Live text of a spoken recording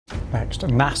Next,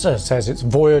 NASA says its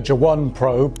Voyager 1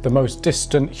 probe, the most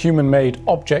distant human-made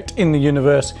object in the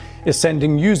universe, is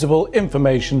sending usable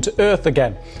information to Earth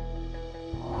again.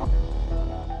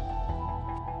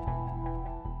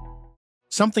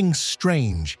 Something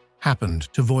strange happened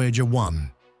to Voyager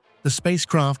 1, the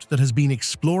spacecraft that has been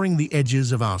exploring the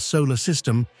edges of our solar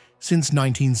system since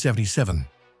 1977.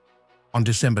 On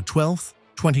December 12,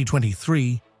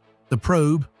 2023, the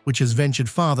probe, which has ventured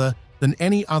farther than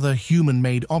any other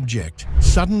human-made object,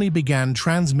 suddenly began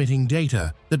transmitting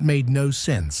data that made no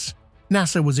sense.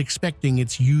 NASA was expecting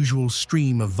its usual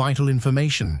stream of vital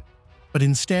information, but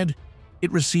instead,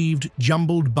 it received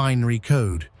jumbled binary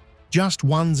code, just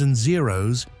ones and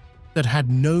zeros that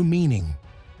had no meaning.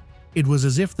 It was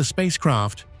as if the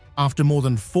spacecraft, after more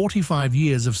than 45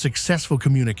 years of successful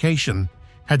communication,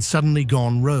 had suddenly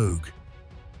gone rogue.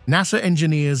 NASA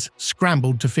engineers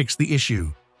scrambled to fix the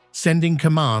issue, sending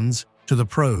commands to the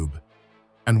probe.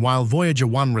 And while Voyager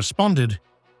 1 responded,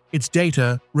 its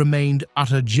data remained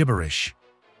utter gibberish.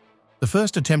 The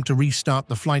first attempt to restart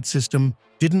the flight system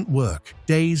didn't work.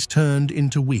 Days turned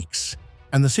into weeks,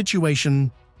 and the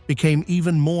situation became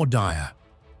even more dire.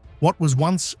 What was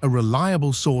once a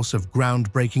reliable source of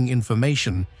groundbreaking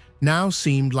information now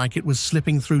seemed like it was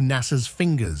slipping through NASA's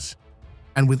fingers.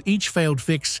 And with each failed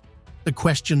fix, the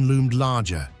question loomed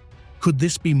larger. Could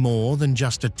this be more than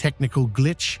just a technical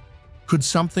glitch? Could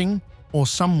something or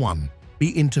someone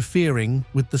be interfering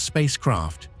with the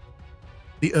spacecraft?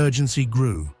 The urgency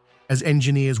grew as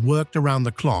engineers worked around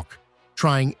the clock,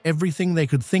 trying everything they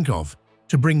could think of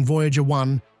to bring Voyager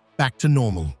 1 back to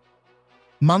normal.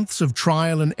 Months of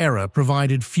trial and error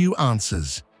provided few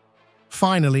answers.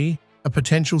 Finally, a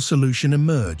potential solution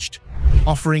emerged,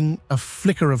 offering a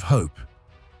flicker of hope.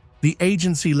 The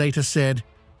agency later said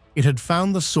it had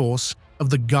found the source of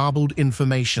the garbled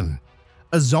information,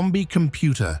 a zombie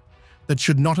computer that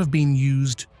should not have been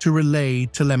used to relay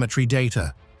telemetry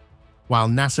data. While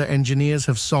NASA engineers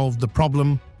have solved the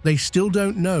problem, they still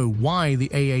don't know why the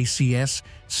AACS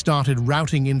started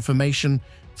routing information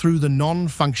through the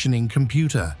non-functioning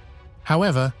computer.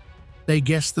 However, they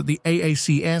guess that the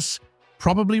AACS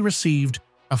probably received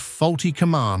a faulty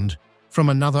command from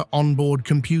another onboard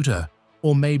computer,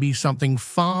 or maybe something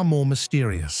far more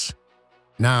mysterious.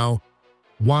 Now,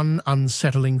 one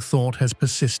unsettling thought has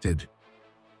persisted.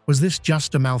 Was this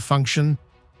just a malfunction,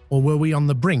 or were we on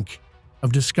the brink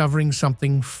of discovering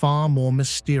something far more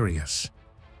mysterious?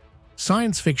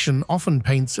 Science fiction often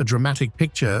paints a dramatic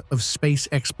picture of space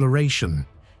exploration,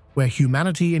 where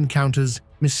humanity encounters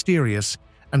mysterious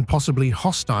and possibly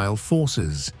hostile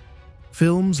forces.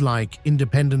 Films like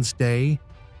Independence Day,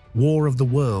 War of the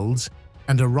Worlds,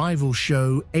 and Arrival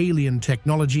show alien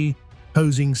technology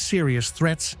posing serious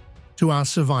threats to our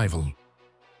survival.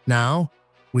 Now,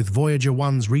 with Voyager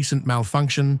 1's recent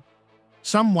malfunction,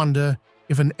 some wonder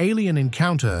if an alien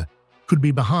encounter could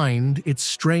be behind its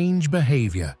strange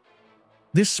behavior.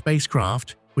 This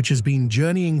spacecraft, which has been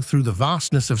journeying through the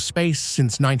vastness of space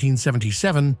since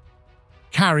 1977,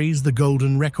 carries the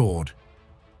golden record,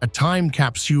 a time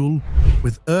capsule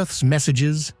with Earth's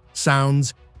messages,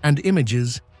 sounds, and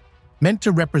images meant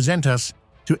to represent us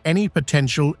to any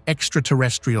potential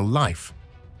extraterrestrial life.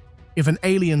 If an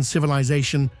alien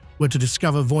civilization were to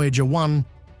discover Voyager 1,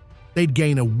 they'd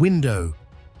gain a window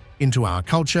into our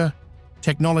culture,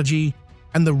 technology,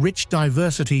 and the rich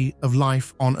diversity of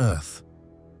life on Earth.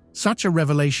 Such a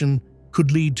revelation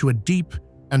could lead to a deep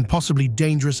and possibly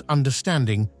dangerous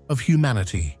understanding of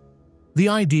humanity. The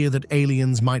idea that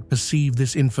aliens might perceive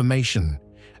this information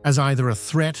as either a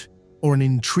threat or an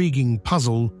intriguing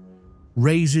puzzle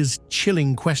raises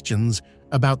chilling questions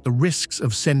about the risks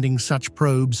of sending such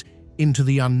probes into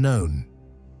the unknown.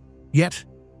 Yet,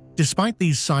 despite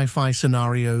these sci-fi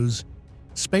scenarios,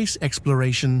 space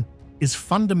exploration is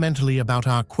fundamentally about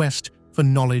our quest for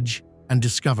knowledge and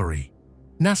discovery.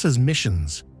 NASA's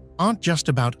missions aren't just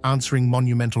about answering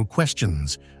monumental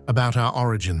questions about our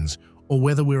origins or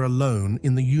whether we're alone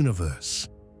in the universe.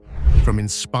 From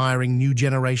inspiring new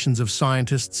generations of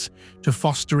scientists to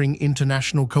fostering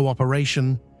international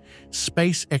cooperation,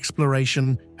 space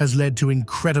exploration has led to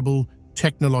incredible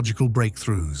technological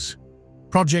breakthroughs.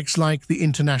 Projects like the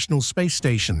International Space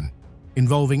Station,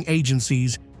 involving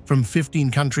agencies from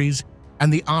 15 countries,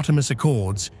 and the Artemis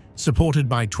Accords, supported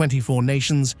by 24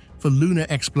 nations for lunar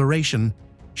exploration,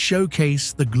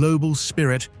 showcase the global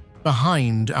spirit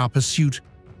behind our pursuit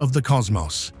of the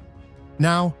cosmos.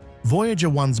 Now, Voyager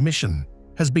 1's mission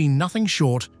has been nothing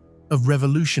short of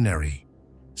revolutionary.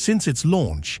 Since its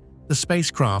launch, the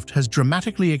spacecraft has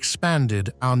dramatically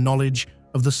expanded our knowledge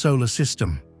of the solar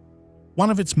system.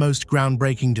 One of its most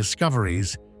groundbreaking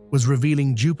discoveries was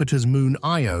revealing Jupiter's moon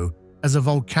Io as a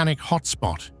volcanic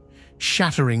hotspot,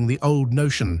 shattering the old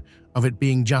notion of it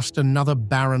being just another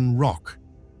barren rock.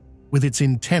 With its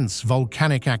intense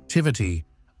volcanic activity,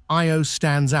 Io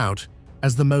stands out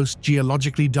as the most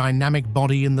geologically dynamic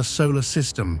body in the solar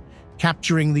system,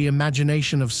 capturing the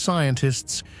imagination of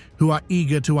scientists who are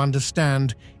eager to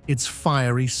understand its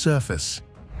fiery surface.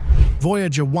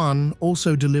 Voyager 1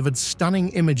 also delivered stunning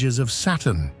images of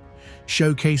Saturn,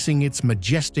 showcasing its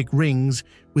majestic rings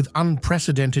with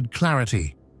unprecedented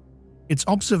clarity. Its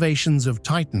observations of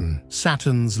Titan,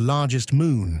 Saturn's largest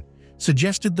moon,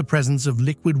 suggested the presence of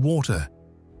liquid water,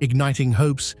 igniting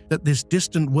hopes that this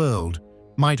distant world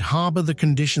might harbor the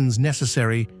conditions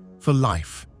necessary for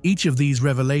life. Each of these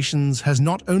revelations has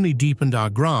not only deepened our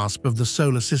grasp of the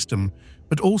solar system,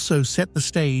 but also set the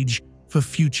stage for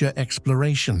future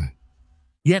exploration.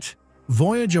 Yet,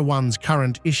 Voyager 1's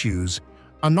current issues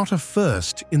are not a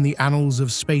first in the annals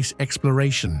of space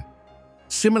exploration.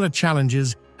 Similar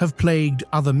challenges have plagued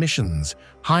other missions,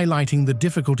 highlighting the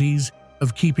difficulties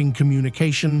of keeping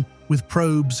communication with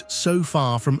probes so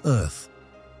far from Earth.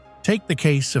 Take the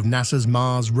case of NASA's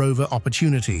Mars rover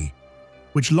Opportunity,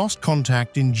 which lost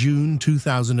contact in June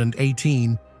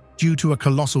 2018 due to a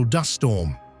colossal dust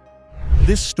storm.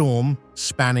 This storm,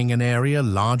 spanning an area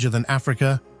larger than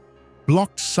Africa,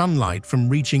 blocked sunlight from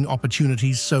reaching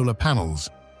Opportunity's solar panels,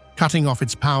 cutting off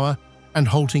its power and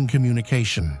halting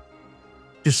communication.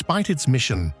 Despite its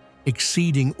mission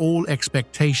exceeding all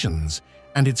expectations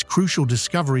and its crucial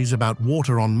discoveries about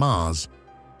water on Mars,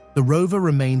 the rover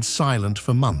remained silent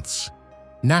for months.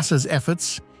 NASA's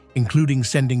efforts, including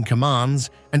sending commands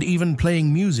and even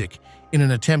playing music in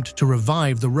an attempt to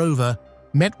revive the rover,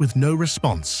 met with no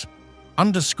response,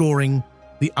 underscoring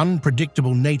the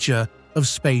unpredictable nature of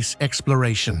space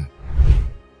exploration.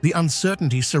 The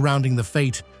uncertainty surrounding the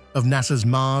fate of NASA's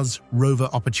Mars rover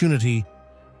Opportunity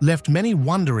left many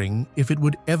wondering if it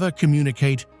would ever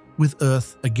communicate with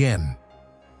Earth again.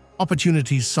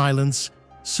 Opportunity's silence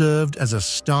served as a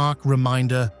stark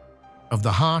reminder of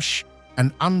the harsh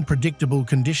and unpredictable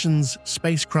conditions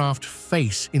spacecraft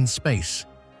face in space.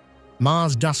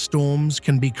 Mars dust storms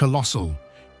can be colossal,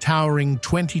 towering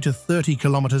 20 to 30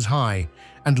 kilometers high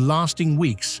and lasting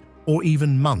weeks or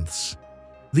even months.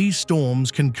 These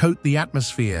storms can coat the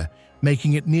atmosphere,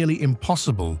 making it nearly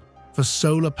impossible for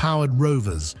solar-powered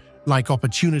rovers like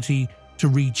Opportunity to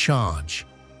recharge.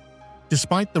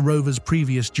 Despite the rover's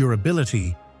previous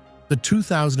durability, the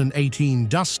 2018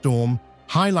 dust storm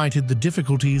highlighted the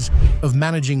difficulties of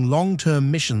managing long-term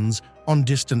missions on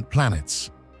distant planets.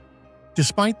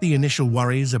 Despite the initial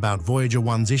worries about Voyager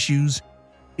 1's issues,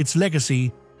 its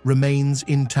legacy remains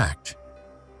intact.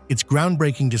 Its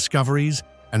groundbreaking discoveries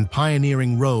and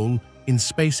pioneering role in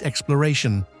space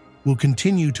exploration will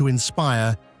continue to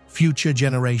inspire future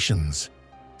generations.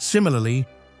 Similarly,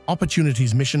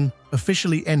 Opportunity's mission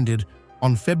officially ended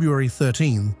on February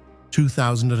 13,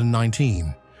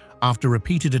 2019, after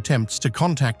repeated attempts to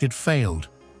contact it failed.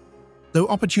 Though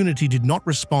Opportunity did not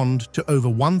respond to over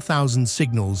 1,000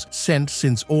 signals sent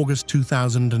since August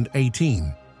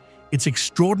 2018, its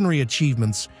extraordinary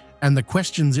achievements and the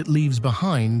questions it leaves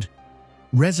behind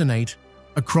resonate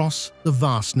across the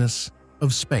vastness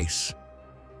of space.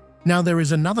 Now, there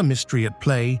is another mystery at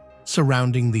play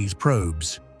surrounding these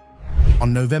probes.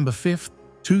 On November 5,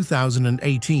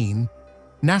 2018,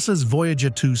 NASA's Voyager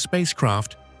 2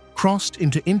 spacecraft crossed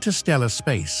into interstellar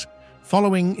space,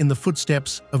 following in the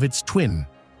footsteps of its twin,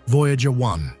 Voyager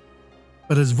 1.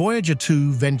 But as Voyager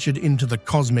 2 ventured into the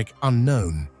cosmic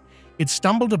unknown, it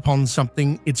stumbled upon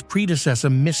something its predecessor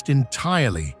missed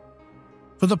entirely.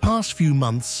 For the past few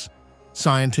months,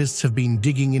 scientists have been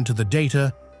digging into the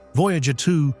data Voyager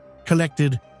 2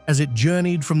 collected as it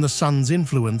journeyed from the Sun's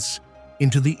influence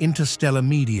into the interstellar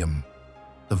medium,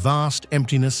 the vast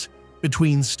emptiness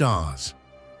between stars.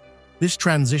 This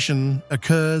transition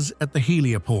occurs at the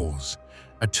heliopause,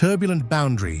 a turbulent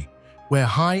boundary where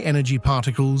high-energy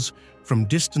particles from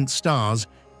distant stars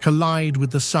collide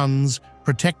with the Sun's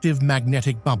protective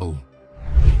magnetic bubble.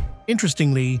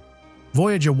 Interestingly,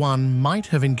 Voyager 1 might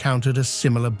have encountered a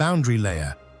similar boundary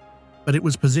layer, but it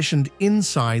was positioned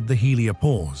inside the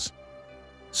heliopause.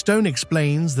 Stone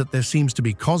explains that there seems to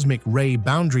be cosmic ray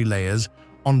boundary layers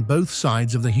on both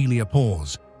sides of the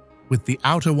heliopause, with the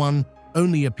outer one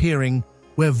only appearing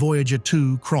where Voyager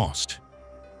 2 crossed.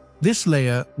 This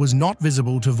layer was not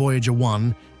visible to Voyager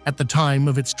 1 at the time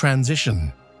of its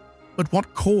transition. But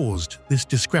what caused this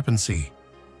discrepancy?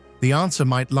 The answer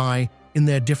might lie in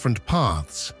their different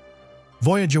paths.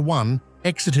 Voyager 1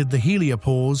 exited the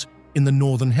heliopause in the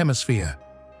northern hemisphere,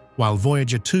 while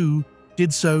Voyager 2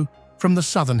 did so from the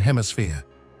southern hemisphere.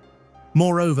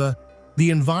 Moreover, The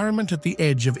environment at the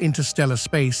edge of interstellar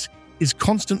space is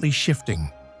constantly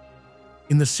shifting.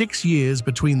 In the 6 years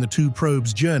between the two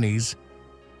probes' journeys,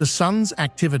 the Sun's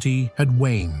activity had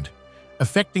waned,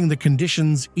 affecting the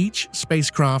conditions each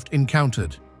spacecraft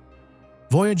encountered.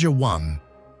 Voyager 1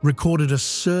 recorded a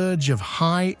surge of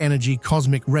high-energy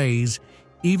cosmic rays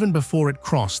even before it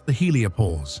crossed the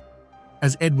heliopause.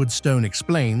 As Edward Stone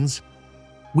explains,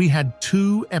 we had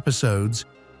 2 episodes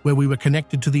where we were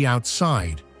connected to the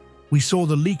outside. We saw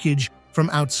the leakage from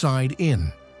outside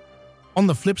in. On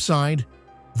the flip side,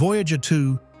 Voyager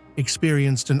 2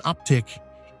 experienced an uptick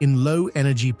in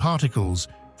low-energy particles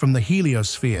from the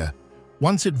heliosphere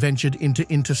once it ventured into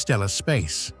interstellar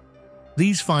space.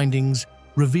 These findings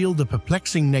reveal the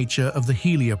perplexing nature of the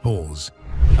heliopause,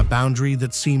 a boundary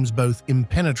that seems both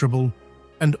impenetrable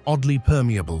and oddly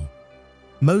permeable.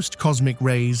 Most cosmic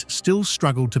rays still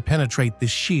struggle to penetrate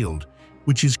this shield,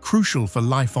 which is crucial for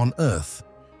life on Earth,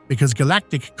 because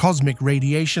galactic cosmic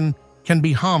radiation can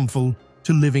be harmful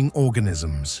to living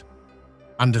organisms.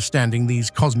 Understanding these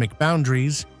cosmic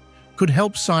boundaries could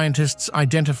help scientists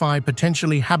identify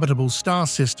potentially habitable star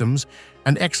systems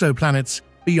and exoplanets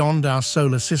beyond our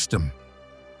solar system.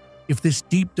 If this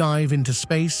deep dive into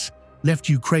space left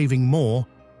you craving more,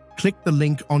 click the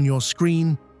link on your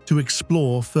screen to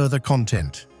explore further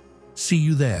content. See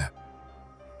you there.